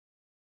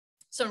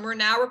So we're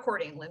now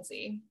recording,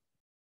 Lindsay.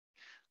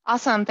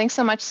 Awesome. Thanks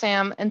so much,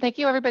 Sam. And thank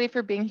you everybody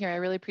for being here. I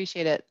really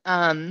appreciate it.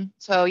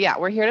 So yeah,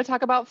 we're here to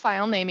talk about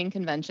file naming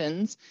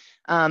conventions.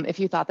 If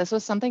you thought this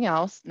was something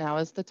else, now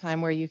is the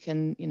time where you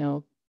can,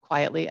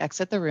 quietly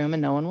exit the room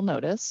and no one will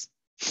notice.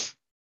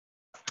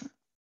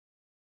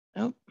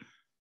 Oh.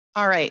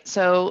 All right.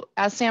 So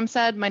as Sam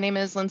said, my name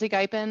is Lindsay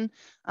Guypen.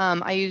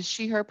 I use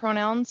she, her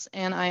pronouns,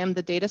 and I am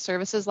the data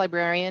services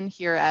librarian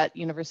here at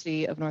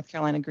University of North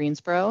Carolina,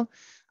 Greensboro.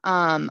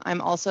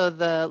 I'm also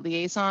the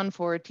liaison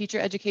for teacher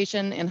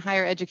education and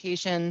higher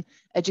education,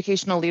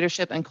 educational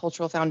leadership and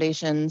cultural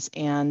foundations,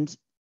 and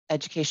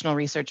educational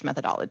research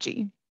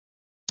methodology.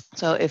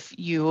 So if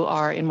you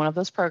are in one of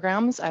those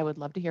programs, I would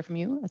love to hear from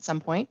you at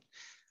some point.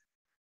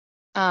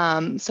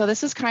 So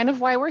this is kind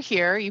of why we're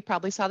here. You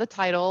probably saw the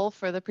title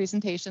for the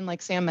presentation,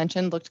 like Sam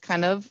mentioned, looked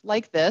kind of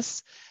like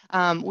this.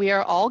 We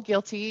are all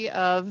guilty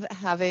of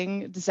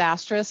having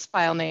disastrous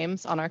file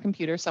names on our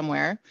computer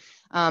somewhere.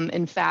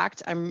 In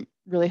fact, I'm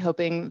really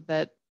hoping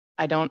that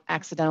I don't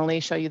accidentally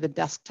show you the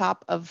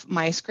desktop of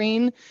my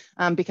screen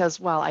because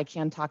while I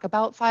can talk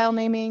about file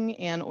naming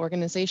and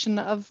organization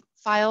of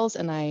files,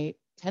 and I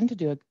tend to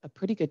do a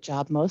pretty good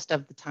job most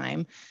of the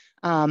time,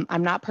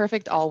 I'm not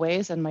perfect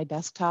always, and my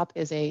desktop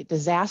is a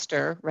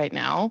disaster right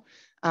now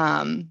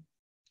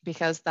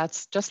because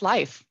that's just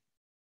life.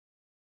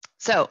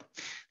 So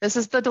this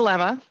is the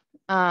dilemma.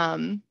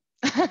 I'm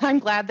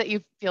glad that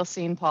you feel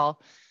seen,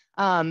 Paul.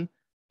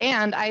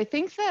 And I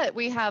think that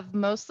we have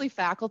mostly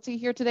faculty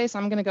here today, so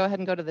I'm going to go ahead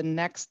and go to the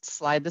next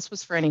slide. This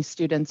was for any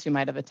students who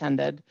might have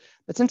attended.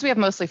 But since we have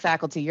mostly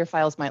faculty, your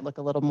files might look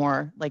a little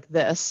more like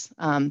this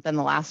than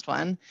the last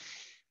one.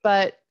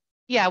 But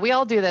yeah, we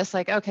all do this,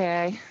 like,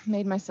 okay, I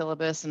made my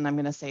syllabus and I'm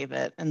going to save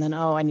it. And then,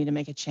 oh, I need to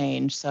make a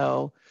change.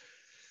 So,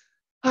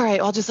 all right,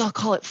 I'll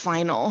call it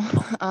final.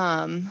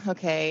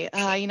 Okay,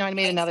 I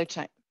made another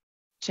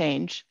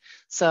change.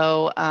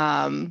 So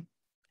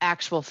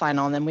actual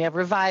final, and then we have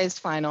revised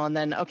final, and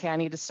then, okay, I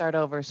need to start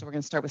over. So we're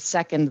going to start with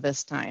second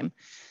this time.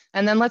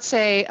 And then let's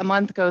say a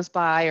month goes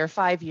by, or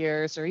 5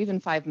 years, or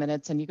even 5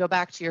 minutes, and you go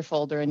back to your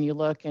folder and you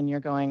look and you're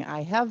going,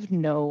 I have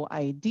no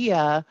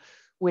idea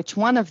which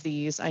one of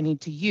these I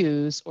need to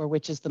use or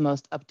which is the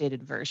most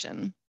updated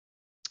version.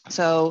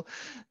 So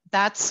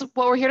that's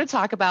what we're here to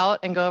talk about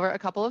and go over a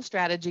couple of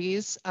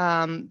strategies.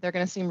 They're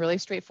going to seem really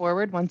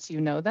straightforward once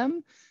you know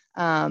them.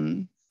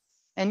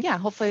 And yeah,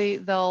 hopefully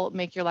they'll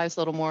make your lives a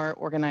little more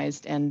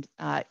organized and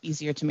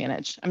easier to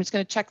manage. I'm just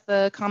going to check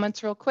the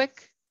comments real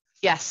quick.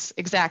 Yes,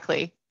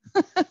 exactly.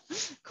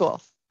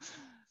 Cool.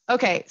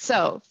 Okay,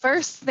 so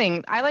first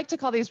thing, I like to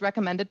call these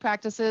recommended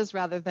practices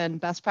rather than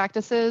best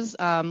practices.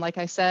 Like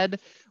I said,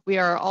 we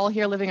are all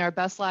here living our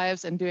best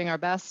lives and doing our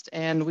best,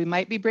 and we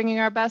might be bringing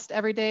our best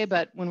every day,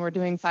 but when we're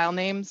doing file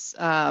names,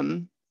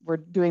 we're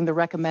doing the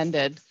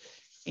recommended,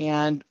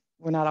 and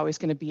we're not always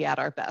going to be at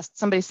our best.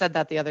 Somebody said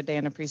that the other day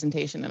in a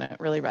presentation, and it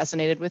really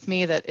resonated with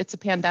me that it's a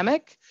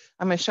pandemic.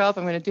 I'm going to show up,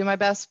 I'm going to do my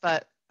best,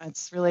 but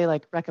it's really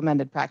like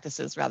recommended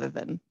practices rather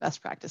than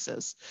best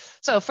practices.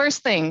 So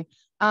first thing,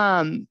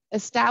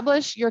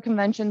 establish your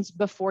conventions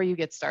before you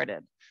get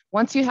started.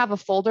 Once you have a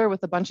folder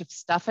with a bunch of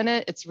stuff in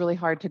it, it's really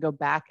hard to go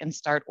back and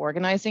start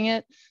organizing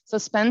it. So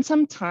spend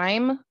some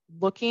time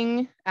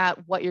looking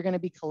at what you're going to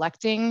be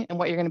collecting and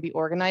what you're going to be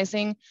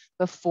organizing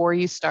before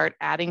you start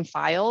adding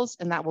files,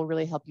 and that will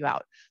really help you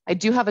out. I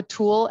do have a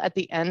tool at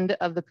the end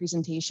of the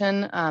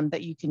presentation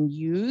that you can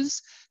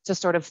use to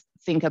sort of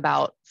think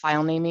about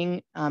file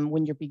naming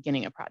when you're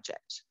beginning a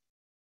project.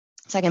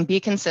 Second, be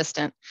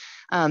consistent.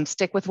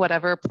 Stick with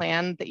whatever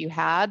plan that you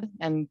had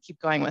and keep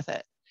going with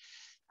it.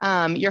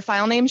 Your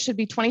file name should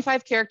be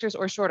 25 characters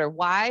or shorter.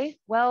 Why?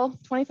 Well,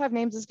 25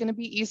 names is going to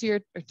be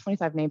easier, or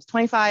 25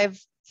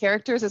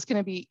 characters is going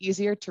to be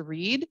easier to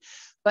read,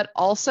 but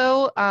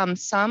also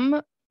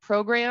some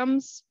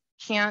programs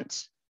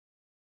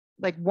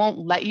won't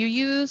let you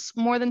use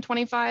more than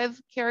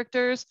 25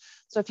 characters.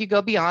 So if you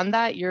go beyond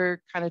that,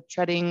 you're kind of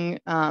treading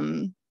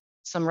some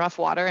rough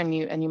water, and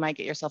you might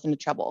get yourself into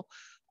trouble.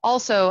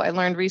 Also, I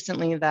learned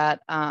recently that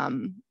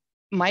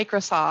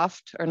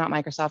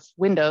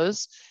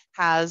Windows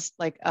has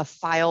like a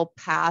file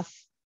path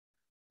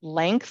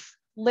length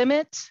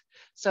limit.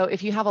 So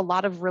if you have a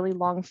lot of really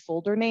long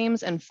folder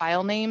names and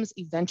file names,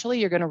 eventually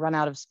you're going to run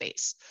out of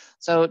space.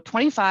 So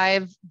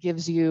 25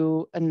 gives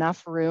you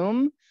enough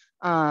room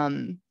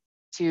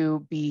to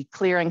be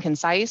clear and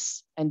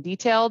concise and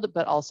detailed,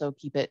 but also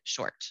keep it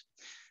short.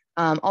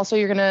 Also,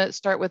 you're going to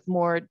start with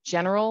more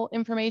general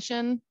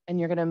information, and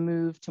you're going to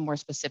move to more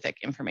specific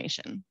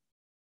information.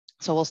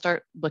 So we'll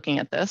start looking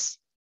at this.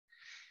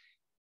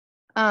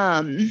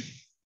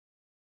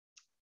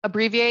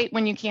 Abbreviate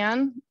when you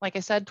can. Like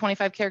I said,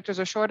 25 characters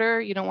or shorter.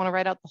 You don't want to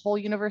write out the whole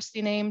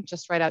university name,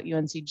 just write out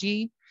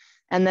UNCG.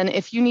 And then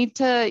if you need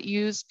to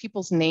use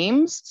people's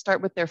names,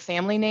 start with their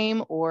family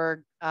name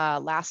or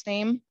last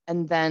name,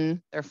 and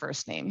then their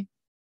first name.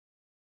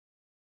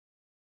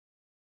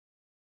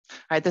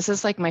 All right, this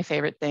is like my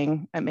favorite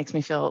thing. It makes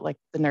me feel like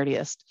the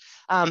nerdiest.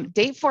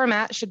 Date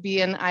format should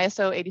be in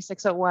ISO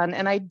 8601.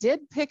 And I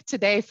did pick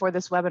today for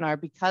this webinar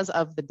because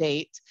of the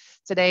date.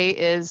 Today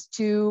is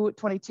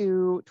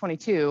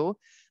 2/22/22.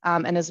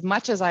 And as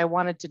much as I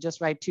wanted to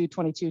just write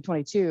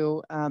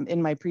 2/22/22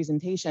 in my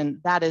presentation,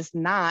 that is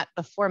not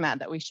the format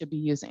that we should be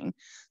using.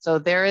 So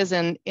there is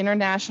an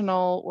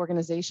international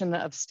organization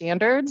of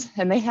standards,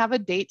 and they have a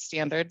date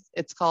standard.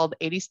 It's called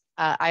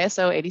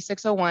ISO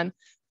 8601.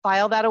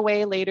 File that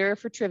away later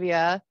for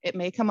trivia. It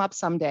may come up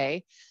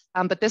someday,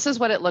 but this is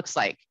what it looks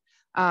like.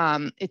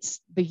 It's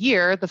the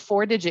year, the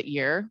 4-digit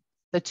year,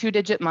 the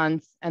 2-digit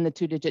month, and the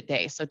 2-digit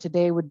day. So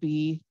today would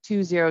be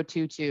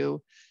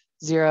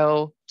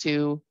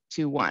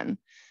 2022-0221.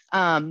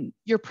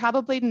 You're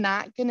probably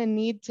not going to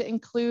need to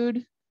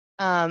include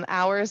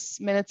hours,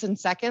 minutes, and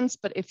seconds,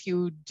 but if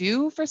you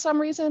do for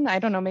some reason, I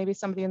don't know, maybe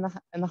somebody in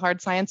the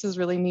hard sciences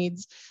really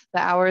needs the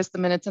hours, the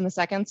minutes, and the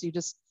seconds, you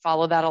just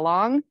follow that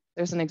along.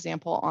 There's an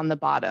example on the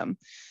bottom.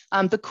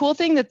 The cool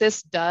thing that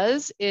this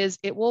does is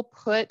it will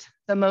put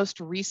the most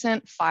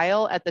recent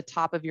file at the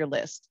top of your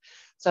list.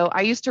 So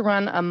I used to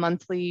run a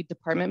monthly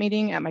department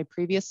meeting at my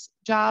previous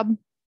job.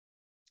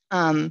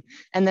 And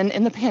then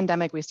in the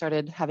pandemic, we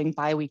started having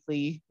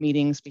bi-weekly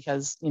meetings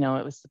because, you know,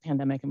 it was the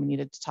pandemic and we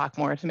needed to talk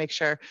more to make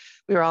sure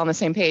we were all on the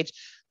same page.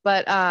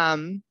 But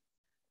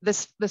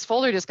this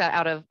folder just got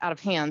out of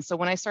hand. So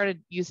when I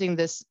started using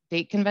this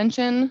date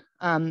convention,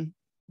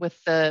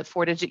 with the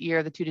 4-digit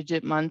year, the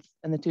 2-digit month,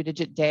 and the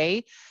 2-digit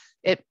day,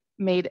 it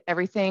made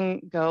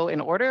everything go in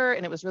order,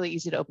 and it was really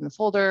easy to open the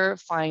folder,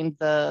 find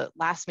the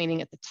last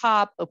meeting at the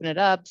top, open it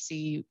up,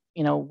 see,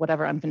 you know,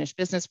 whatever unfinished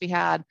business we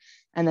had,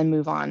 and then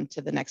move on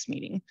to the next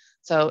meeting.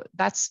 So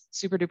that's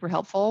super duper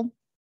helpful.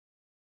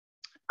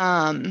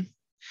 And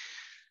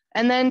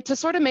then to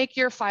sort of make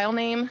your file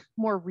name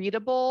more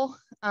readable,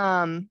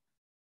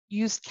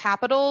 use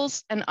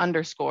capitals and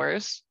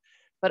underscores,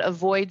 but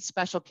avoid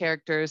special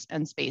characters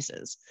and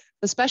spaces.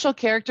 The special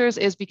characters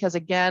is because,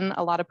 again,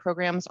 a lot of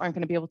programs aren't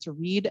going to be able to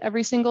read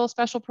every single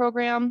special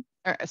program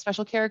or a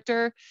special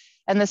character.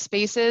 And the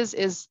spaces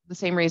is the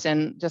same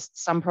reason, just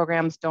some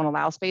programs don't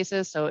allow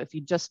spaces. So if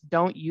you just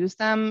don't use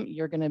them,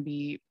 you're going to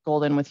be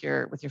golden with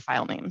your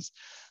file names.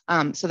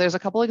 So there's a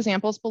couple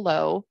examples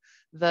below.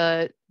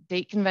 The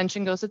date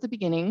convention goes at the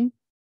beginning.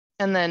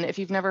 And then if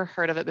you've never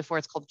heard of it before,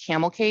 it's called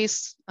camel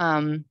case.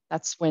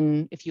 That's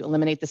when, if you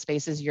eliminate the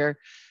spaces, you're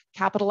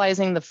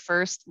capitalizing the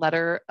first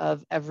letter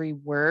of every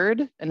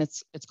word, and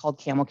it's called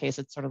camel case.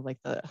 It's sort of like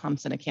the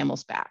humps in a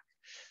camel's back.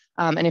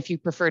 And if you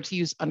prefer to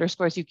use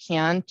underscores, you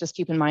can. Just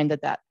keep in mind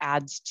that that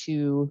adds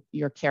to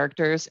your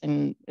characters,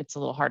 and it's a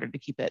little harder to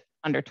keep it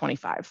under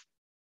 25.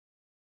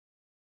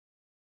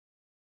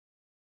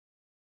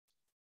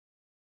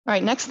 All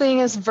right, next thing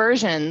is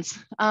versions.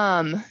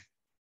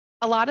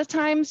 A lot of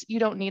times you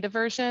don't need a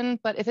version,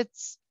 but if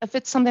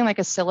it's something like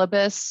a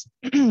syllabus,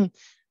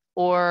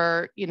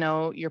 or, you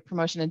know, your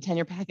promotion and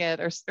tenure packet,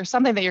 or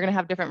something that you're going to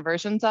have different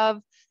versions of,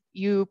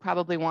 you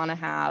probably want to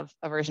have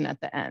a version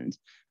at the end.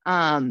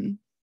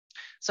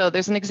 So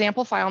there's an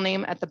example file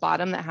name at the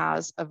bottom that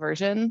has a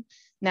version.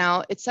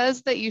 Now it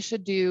says that you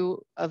should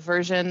do a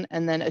version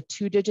and then a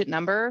 2-digit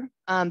number.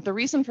 The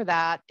reason for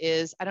that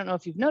is, I don't know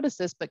if you've noticed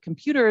this, but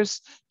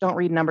computers don't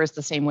read numbers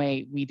the same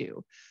way we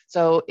do.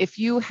 So if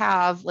you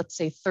have, let's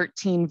say,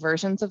 13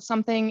 versions of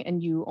something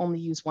and you only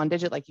use 1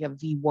 digit, like you have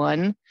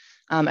V1,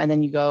 and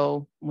then you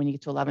go, when you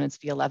get to 11, it's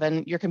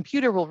V11, your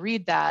computer will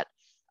read that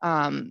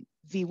V1,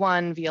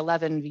 V11,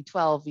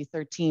 V12,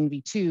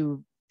 V13,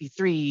 V2,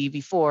 V3,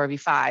 V4,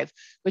 V5,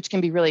 which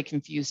can be really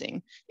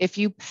confusing. If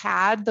you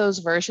pad those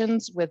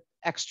versions with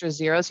extra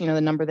zeros, you know,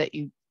 the number that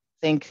you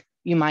think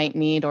you might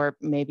need, or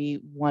maybe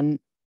one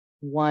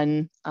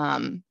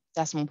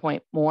decimal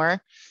point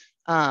more,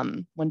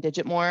 1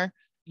 digit more,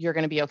 you're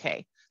going to be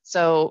okay.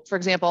 So for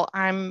example,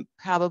 I'm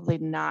probably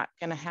not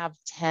going to have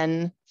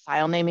 10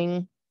 file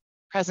naming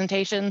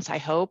presentations, I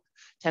hope,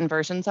 10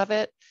 versions of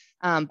it,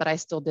 but I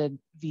still did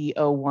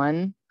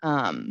V01.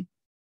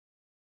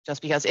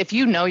 Just because if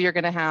you know you're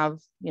going to have,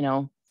 you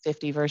know,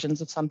 50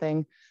 versions of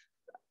something,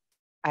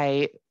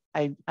 I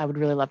would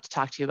really love to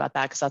talk to you about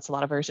that, because that's a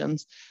lot of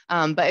versions.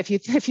 But if you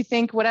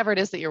think whatever it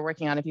is that you're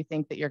working on, if you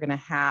think that you're going to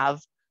have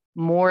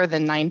more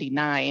than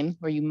 99,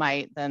 or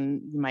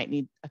then you might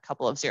need a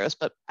couple of zeros.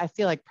 But I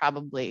feel like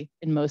probably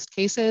in most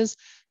cases,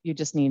 you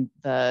just need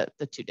the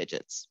 2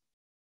 digits.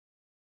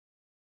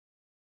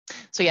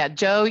 So yeah,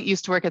 Joe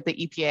used to work at the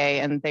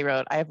EPA, and they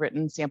wrote, I have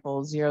written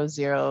sample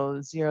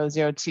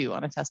 00002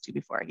 on a test tube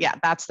before. Yeah,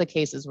 that's the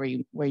cases where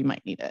you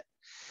might need it.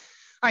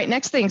 All right,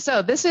 next thing.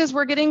 So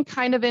we're getting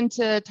kind of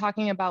into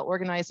talking about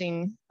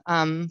organizing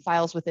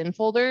files within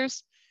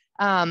folders.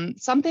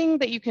 Something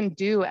that you can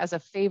do as a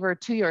favor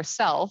to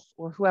yourself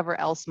or whoever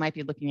else might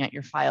be looking at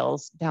your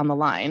files down the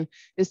line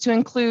is to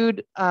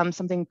include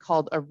something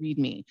called a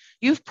README.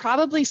 You've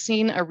probably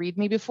seen a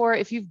README before.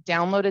 If you've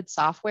downloaded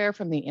software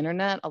from the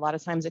internet, a lot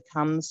of times it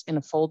comes in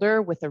a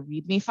folder with a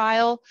README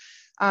file.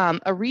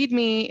 A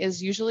README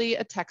is usually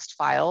a text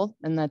file,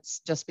 and that's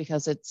just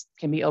because it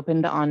can be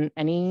opened on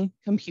any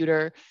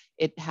computer.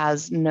 It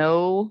has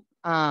no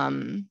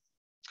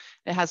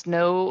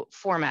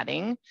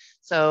formatting.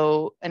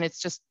 So, and it's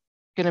just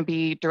going to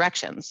be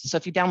directions. So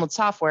if you download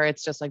software,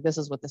 it's just like, this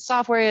is what the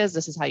software is,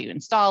 this is how you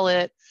install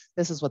it,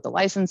 this is what the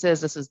license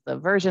is, this is the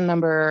version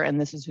number, and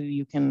this is who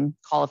you can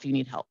call if you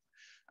need help.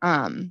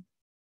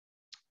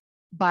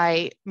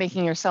 By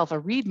making yourself a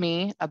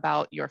README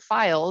about your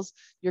files,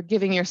 you're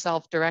giving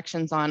yourself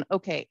directions on,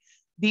 okay,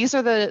 these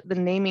are the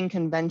naming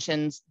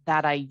conventions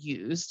that I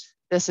used.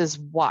 This is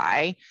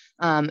why,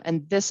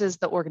 and this is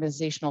the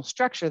organizational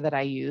structure that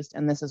I used,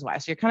 and this is why.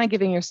 So you're kind of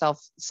giving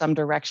yourself some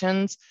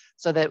directions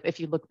so that if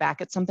you look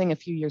back at something a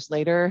few years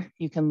later,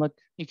 you can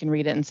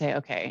read it and say,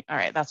 okay, all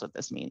right, that's what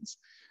this means.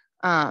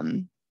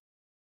 You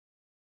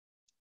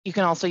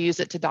can also use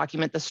it to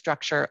document the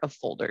structure of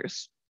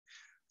folders.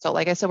 So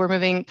like I said, we're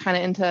moving kind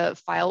of into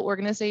file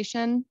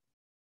organization.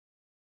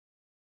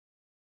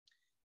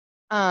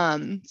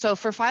 So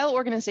for file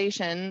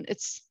organization,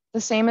 it's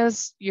the same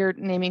as your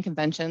naming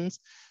conventions.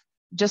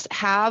 Just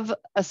have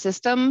a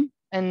system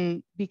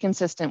and be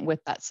consistent with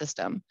that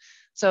system.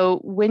 So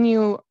when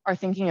you are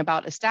thinking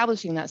about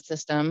establishing that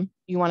system,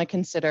 you want to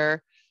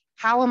consider,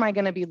 how am I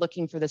going to be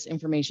looking for this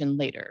information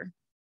later?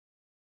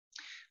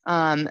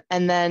 And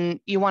then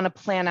you want to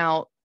plan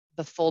out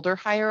the folder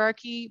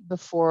hierarchy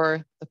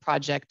before the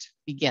project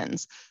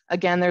begins.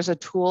 Again, there's a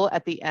tool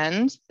at the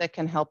end that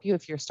can help you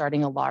if you're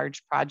starting a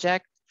large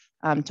project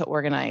to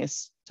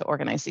organize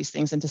these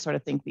things and to sort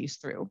of think these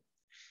through.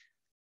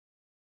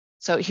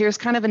 So here's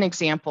kind of an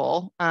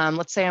example.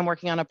 Let's say I'm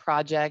working on a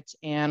project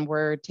and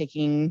we're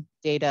taking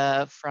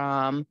data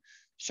from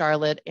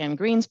Charlotte and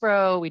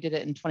Greensboro. We did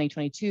it in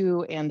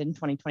 2022 and in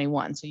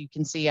 2021. So you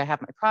can see I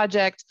have my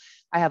project.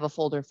 I have a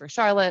folder for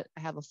Charlotte.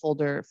 I have a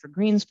folder for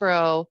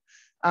Greensboro.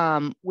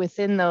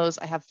 Within those,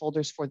 I have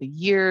folders for the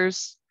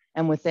years,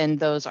 and within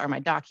those are my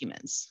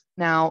documents.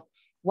 Now,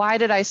 why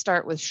did I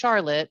start with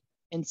Charlotte,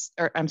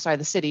 the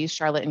cities,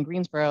 Charlotte and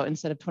Greensboro,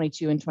 instead of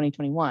 22 and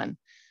 2021?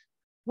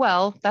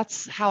 Well,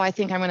 that's how I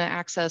think I'm going to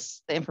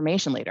access the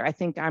information later. I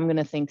think I'm going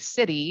to think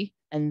city,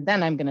 and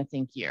then I'm going to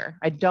think year.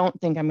 I don't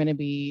think I'm going to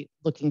be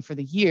looking for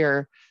the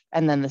year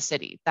and then the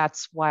city.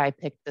 That's why I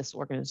picked this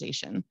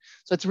organization.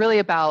 So it's really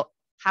about,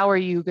 how are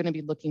you going to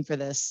be looking for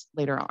this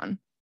later on?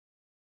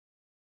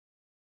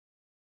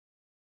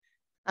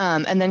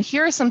 And then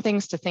here are some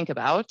things to think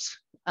about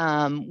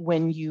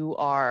when you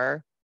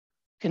are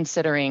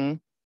considering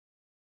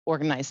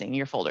organizing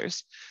your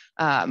folders.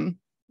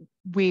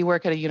 We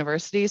work at a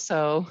university,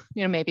 so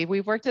maybe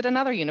we've worked at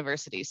another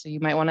university, so you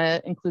might want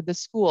to include the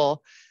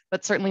school,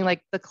 but certainly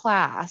like the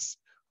class,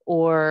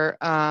 or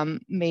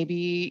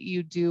maybe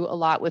you do a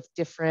lot with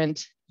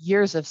different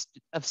years of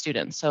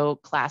students, so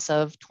class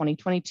of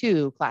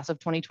 2022, class of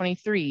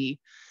 2023.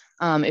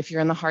 If you're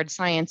in the hard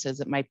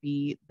sciences, it might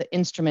be the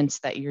instruments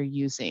that you're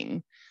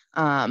using,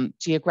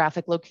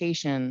 geographic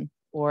location,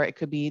 or it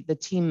could be the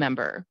team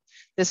member.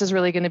 This is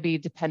really going to be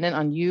dependent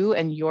on you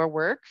and your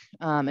work.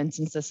 And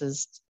since this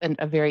is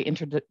a very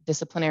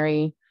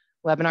interdisciplinary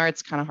webinar,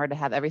 it's kind of hard to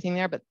have everything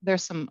there, but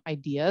there's some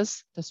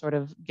ideas to sort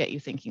of get you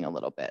thinking a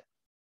little bit.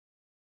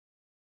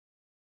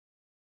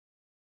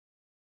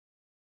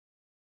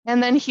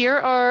 And then here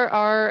are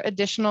our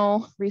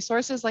additional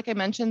resources. Like I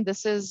mentioned,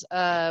 this is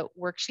a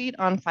worksheet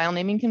on file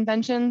naming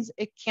conventions.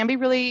 It can be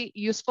really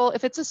useful.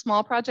 If it's a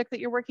small project that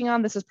you're working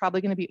on, this is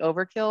probably going to be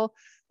overkill.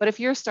 But if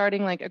you're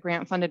starting like a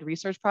grant-funded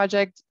research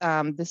project,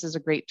 this is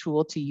a great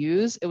tool to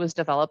use. It was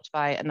developed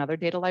by another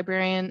data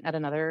librarian at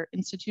another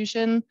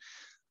institution.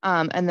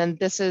 And then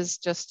this is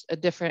just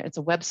it's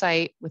a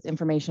website with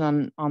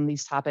information on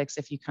these topics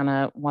if you kind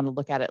of want to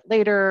look at it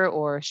later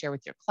or share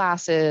with your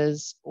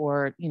classes,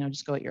 or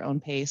just go at your own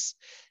pace.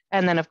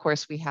 And then of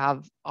course we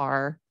have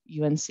our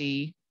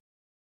UNCG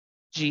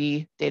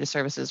Data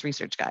Services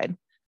Research Guide.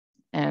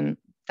 And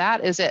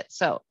that is it.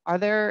 So are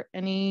there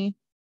any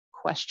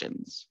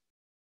questions?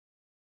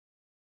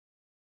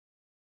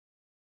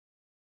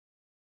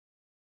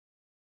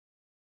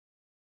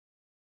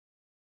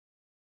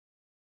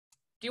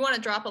 Do you want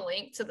to drop a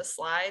link to the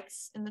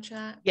slides in the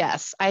chat?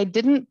 Yes, I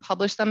didn't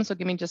publish them, so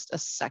give me just a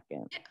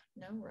second. Yeah,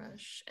 no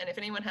rush. And if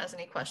anyone has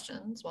any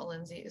questions while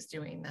Lindsay is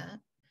doing that,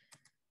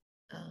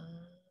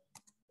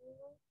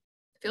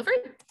 feel free.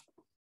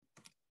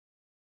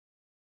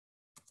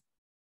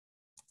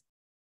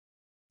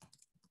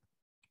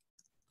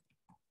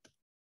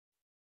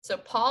 So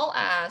Paul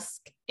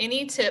asked,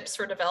 any tips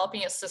for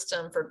developing a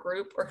system for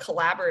group or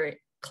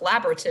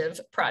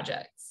collaborative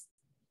projects?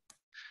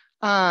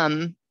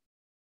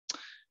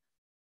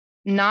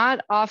 Not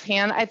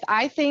offhand.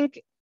 I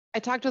think I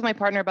talked with my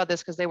partner about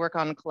this because they work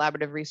on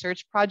collaborative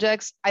research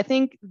projects. I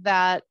think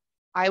that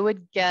I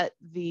would get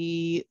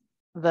the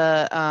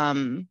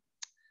the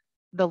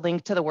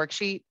link to the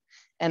worksheet,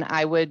 and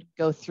I would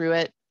go through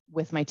it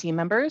with my team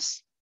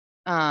members,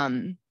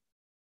 and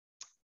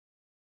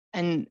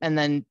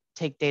then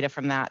take data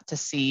from that to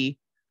see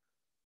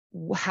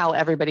how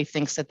everybody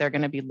thinks that they're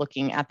going to be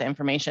looking at the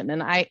information.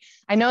 And I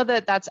know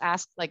that that's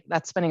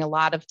spending a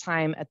lot of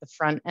time at the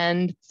front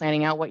end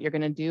planning out what you're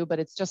going to do, but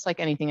it's just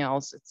like anything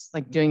else. It's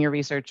like doing your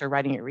research or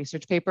writing your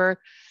research paper.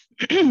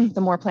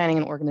 The more planning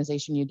and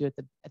organization you do at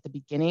the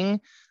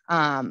beginning,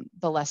 the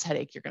less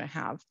headache you're going to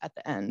have at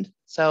the end.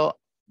 So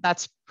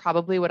that's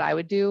probably what I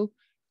would do.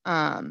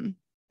 And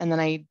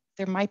then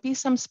there might be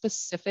some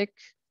specific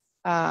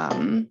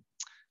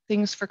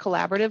things for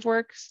collaborative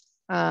work.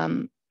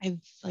 I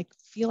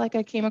feel like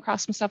I came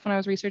across some stuff when I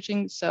was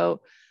researching.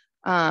 So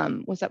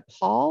was that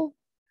Paul?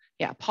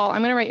 Yeah, Paul,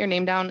 I'm gonna write your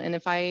name down, and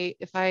if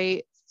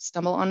I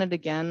stumble on it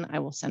again, I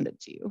will send it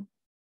to you.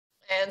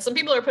 And some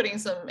people are putting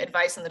some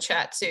advice in the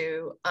chat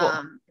too.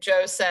 Cool.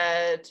 Joe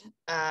said,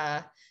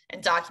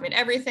 and document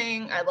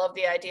everything. I love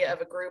the idea of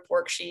a group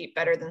worksheet,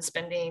 better than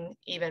spending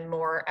even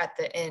more at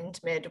the end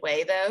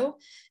midway though.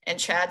 And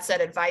Chad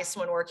said advice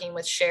when working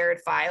with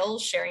shared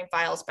files, sharing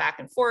files back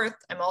and forth.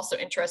 I'm also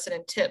interested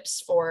in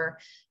tips for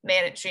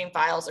managing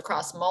files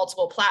across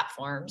multiple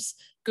platforms,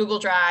 Google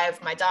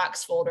Drive, my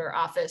Docs folder,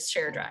 Office,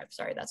 Share Drive.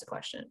 Sorry, that's a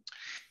question.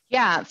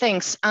 Yeah,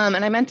 thanks.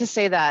 And I meant to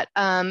say that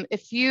I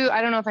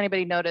don't know if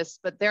anybody noticed,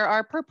 but there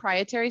are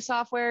proprietary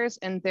softwares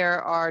and there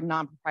are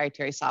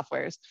non-proprietary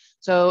softwares.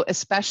 So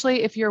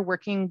especially if you're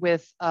working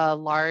with a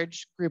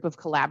large group of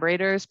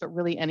collaborators, but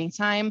really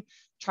anytime,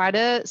 try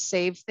to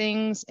save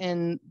things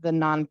in the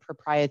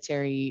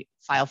non-proprietary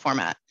file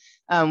format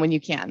when you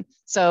can.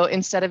 So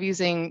instead of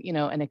using,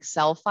 an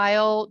Excel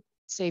file,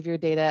 save your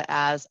data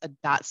as a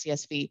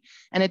 .csv.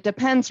 And it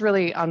depends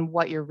really on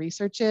what your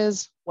research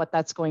is, what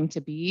that's going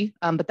to be.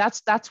 But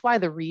that's why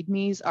the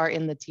READMEs are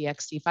in the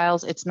TXT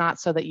files. It's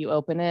not so that you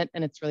open it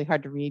and it's really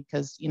hard to read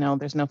because,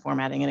 there's no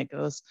formatting and it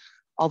goes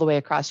all the way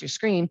across your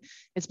screen.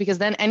 It's because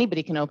then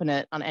anybody can open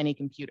it on any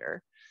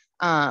computer.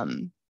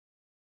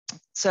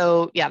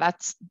 So yeah,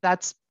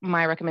 that's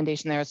my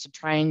recommendation there, is to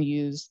try and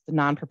use the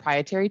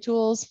non-proprietary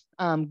tools.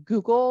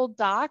 Google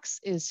Docs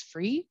is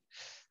free.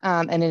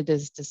 And it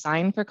is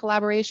designed for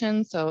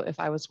collaboration. So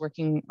if I was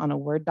working on a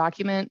Word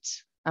document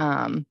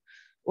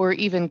or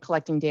even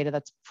collecting data,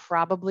 that's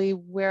probably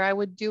where I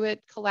would do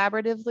it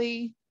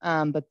collaboratively.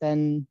 But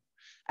then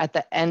at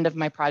the end of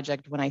my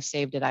project, when I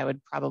saved it, I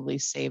would probably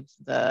save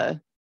the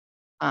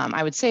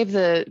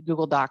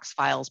Google Docs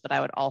files, but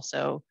I would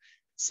also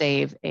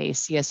save a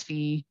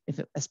CSV,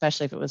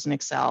 especially if it was an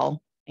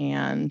Excel,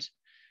 and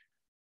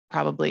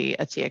probably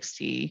a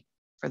TXT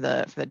for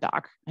the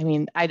doc. I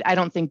mean, I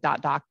don't think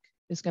 .doc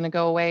is going to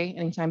go away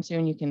anytime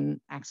soon. You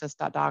can access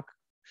 .doc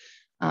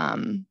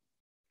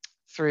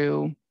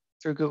through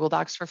Google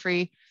Docs for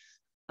free.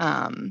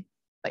 But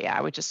yeah,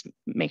 I would just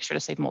make sure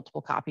to save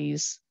multiple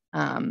copies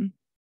and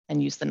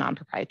use the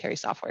non-proprietary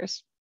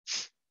softwares.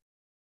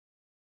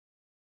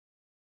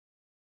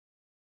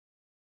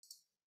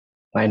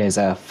 Mine is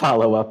a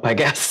follow-up, I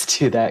guess,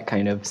 to that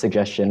kind of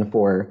suggestion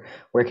for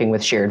working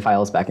with shared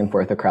files back and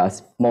forth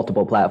across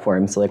multiple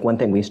platforms. So like one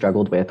thing we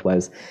struggled with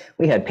was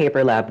we had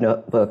paper lab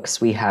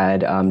notebooks, we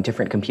had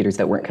different computers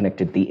that weren't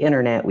connected to the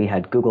internet, we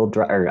had Google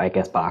Drive, or I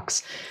guess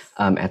Box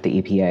at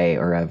the EPA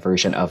or a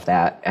version of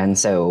that. And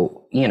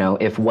so,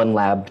 if one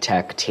lab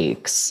tech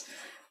takes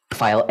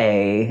file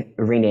A,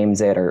 renames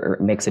it or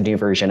makes a new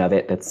version of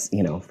it that's,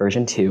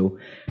 version 2,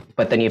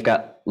 but then you've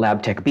got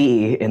lab tech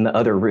B in the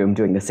other room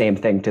doing the same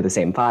thing to the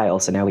same file.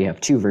 So now we have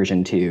 2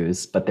 version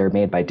 2s, but they're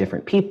made by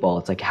different people.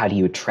 It's like, how do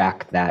you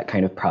track that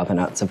kind of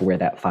provenance of where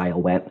that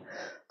file went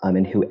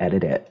and who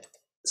edited it?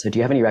 So do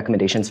you have any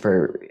recommendations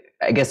for,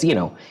 I guess,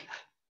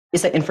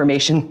 is that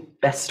information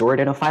best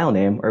stored in a file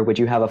name, or would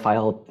you have a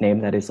file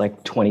name that is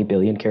like 20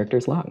 billion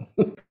characters long?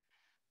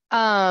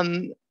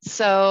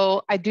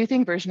 So I do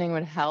think versioning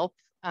would help.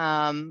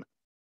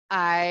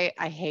 I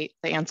hate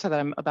the answer that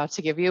I'm about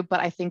to give you,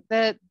 but I think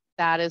that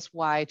is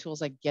why tools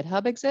like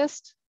GitHub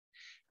exist,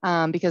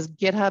 because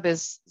GitHub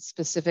is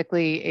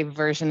specifically a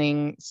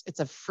versioning, it's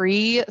a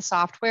free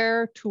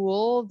software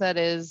tool that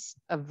is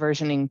a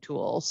versioning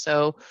tool.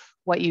 So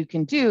what you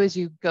can do is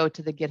you go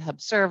to the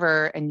GitHub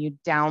server and you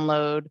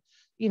download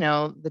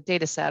the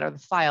data set or the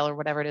file or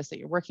whatever it is that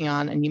you're working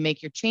on, and you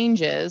make your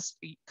changes,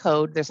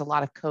 code. There's a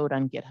lot of code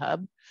on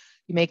GitHub.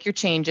 You make your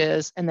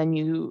changes and then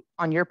you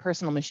on your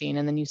personal machine,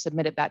 and then you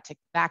submit it back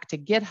to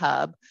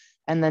GitHub,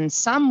 and then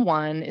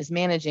someone is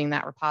managing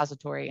that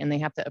repository and they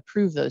have to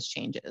approve those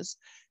changes.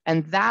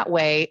 And that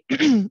way,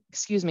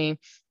 excuse me,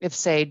 if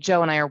say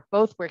Joe and I are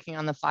both working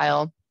on the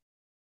file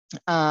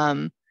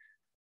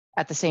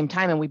at the same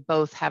time and we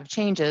both have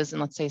changes,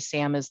 and let's say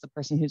Sam is the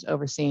person who's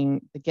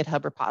overseeing the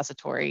GitHub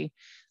repository,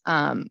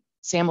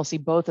 Sam will see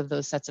both of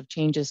those sets of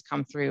changes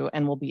come through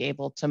and we'll be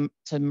able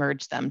to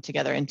merge them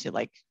together into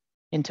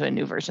a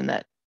new version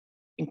that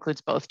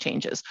includes both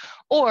changes.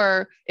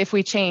 Or if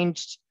we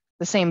changed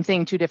the same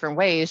thing 2 different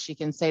ways, she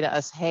can say to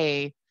us,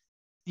 hey,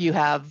 you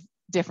have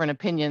different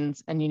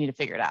opinions and you need to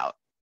figure it out.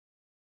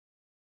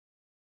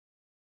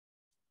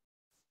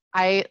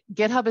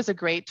 GitHub is a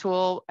great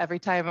tool. Every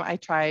time I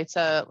try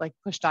to like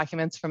push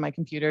documents from my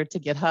computer to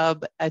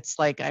GitHub, it's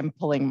like I'm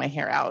pulling my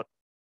hair out.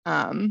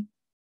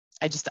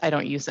 I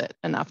don't use it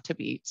enough to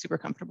be super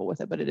comfortable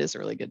with it, but it is a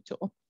really good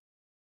tool.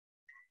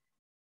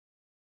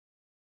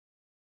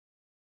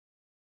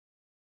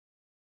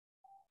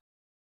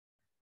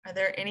 Are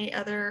there any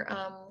other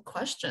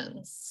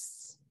questions?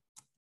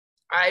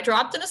 I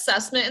dropped an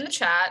assessment in the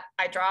chat.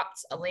 I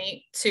dropped a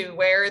link to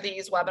where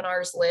these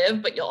webinars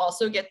live, but you'll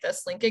also get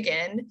this link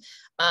again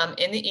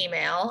in the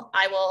email.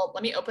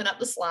 Let me open up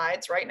the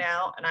slides right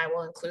now, and I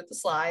will include the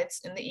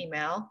slides in the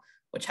email,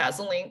 which has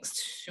the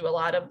links to a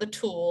lot of the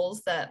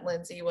tools that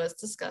Lindsay was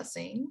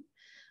discussing.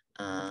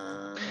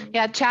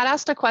 Yeah, Chad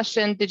asked a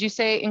question. Did you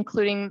say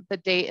including the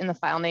date in the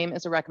file name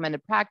is a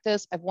recommended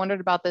practice? I've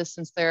wondered about this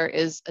since there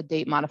is a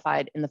date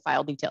modified in the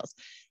file details.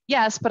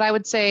 Yes, but I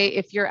would say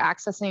if you're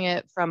accessing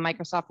it from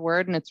Microsoft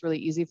Word and it's really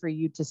easy for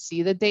you to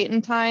see the date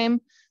and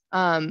time,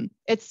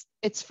 it's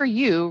for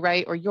you,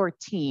 right? Or your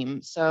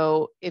team.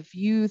 So if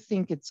you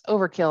think it's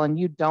overkill and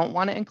you don't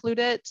want to include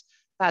it,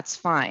 that's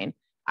fine.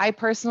 I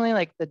personally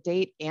like the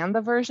date and the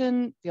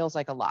version feels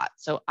like a lot.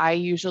 So I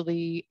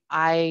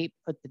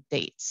put the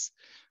dates.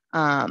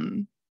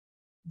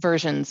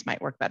 Versions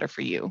might work better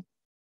for you.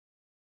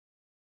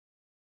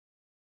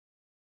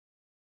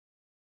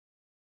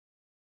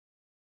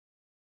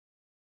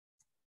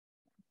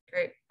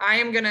 Great. I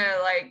am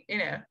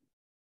gonna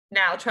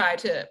now try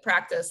to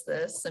practice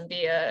this and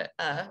be a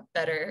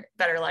better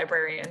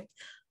librarian,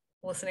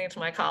 listening to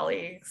my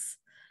colleagues.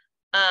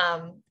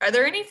 Are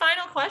there any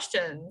final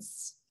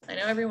questions? I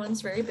know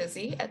everyone's very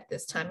busy at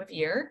this time of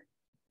year.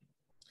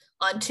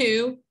 On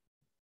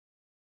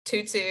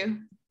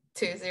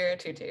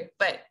 2222022,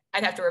 but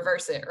I'd have to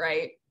reverse it,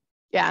 right?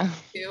 Yeah.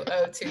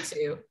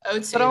 2022.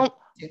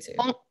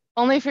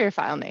 Only for your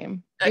file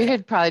name. Okay. You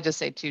could probably just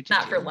say 222.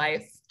 Not for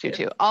life.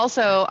 22.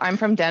 Also, I'm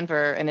from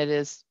Denver and it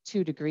is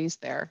 2 degrees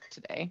there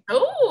today.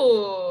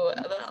 Oh,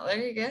 well,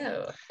 there you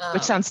go.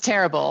 Which sounds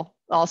terrible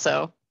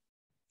also.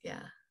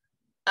 Yeah.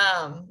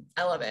 I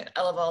love it.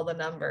 I love all the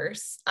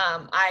numbers.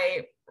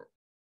 I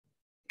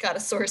got to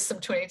source some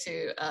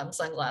 22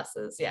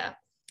 sunglasses. Yeah.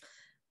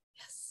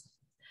 Yes.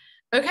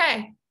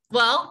 Okay.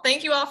 Well,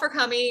 thank you all for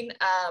coming.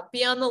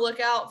 Be on the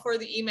lookout for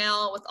the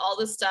email with all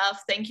this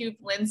stuff. Thank you,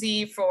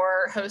 Lindsay,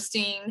 for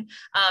hosting.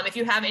 If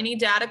you have any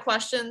data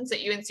questions at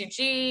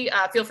UNCG,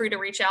 feel free to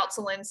reach out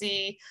to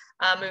Lindsay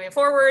moving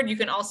forward. You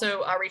can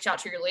also reach out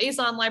to your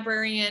liaison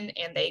librarian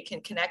and they can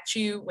connect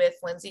you with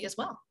Lindsay as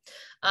well.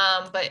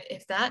 But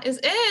if that is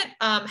it,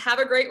 have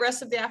a great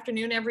rest of the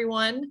afternoon,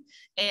 everyone.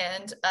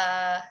 And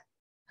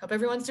hope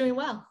everyone's doing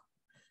well.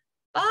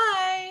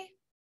 Bye.